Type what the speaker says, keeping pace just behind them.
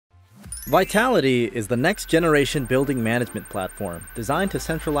Vitality is the next generation building management platform designed to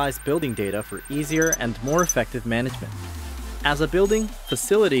centralize building data for easier and more effective management. As a building,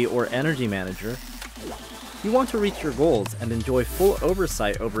 facility, or energy manager, you want to reach your goals and enjoy full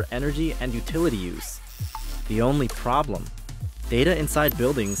oversight over energy and utility use. The only problem: data inside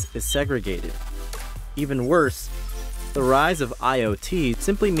buildings is segregated. Even worse, the rise of IoT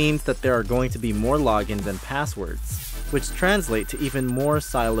simply means that there are going to be more logins and passwords, which translate to even more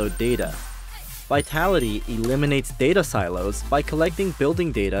siloed data. Vitality eliminates data silos by collecting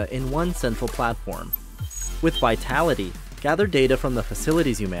building data in one central platform. With Vitality, gather data from the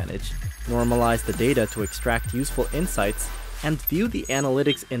facilities you manage, normalize the data to extract useful insights, and view the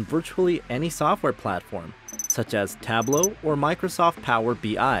analytics in virtually any software platform, such as Tableau or Microsoft Power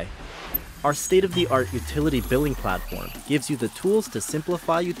BI. Our state-of-the-art utility billing platform gives you the tools to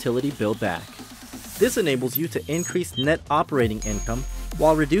simplify utility bill back. This enables you to increase net operating income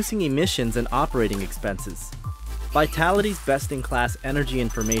while reducing emissions and operating expenses. Vitality's best-in-class energy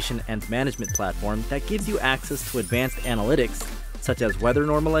information and management platform that gives you access to advanced analytics, such as weather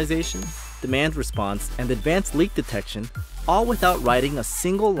normalization, demand response, and advanced leak detection, all without writing a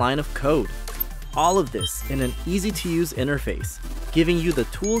single line of code. All of this in an easy-to-use interface, giving you the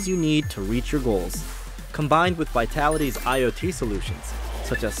tools you need to reach your goals. Combined with Vitality's IoT solutions,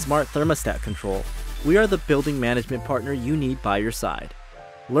 such as smart thermostat control, we are the building management partner you need by your side.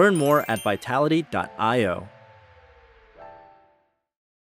 Learn more at vitality.io.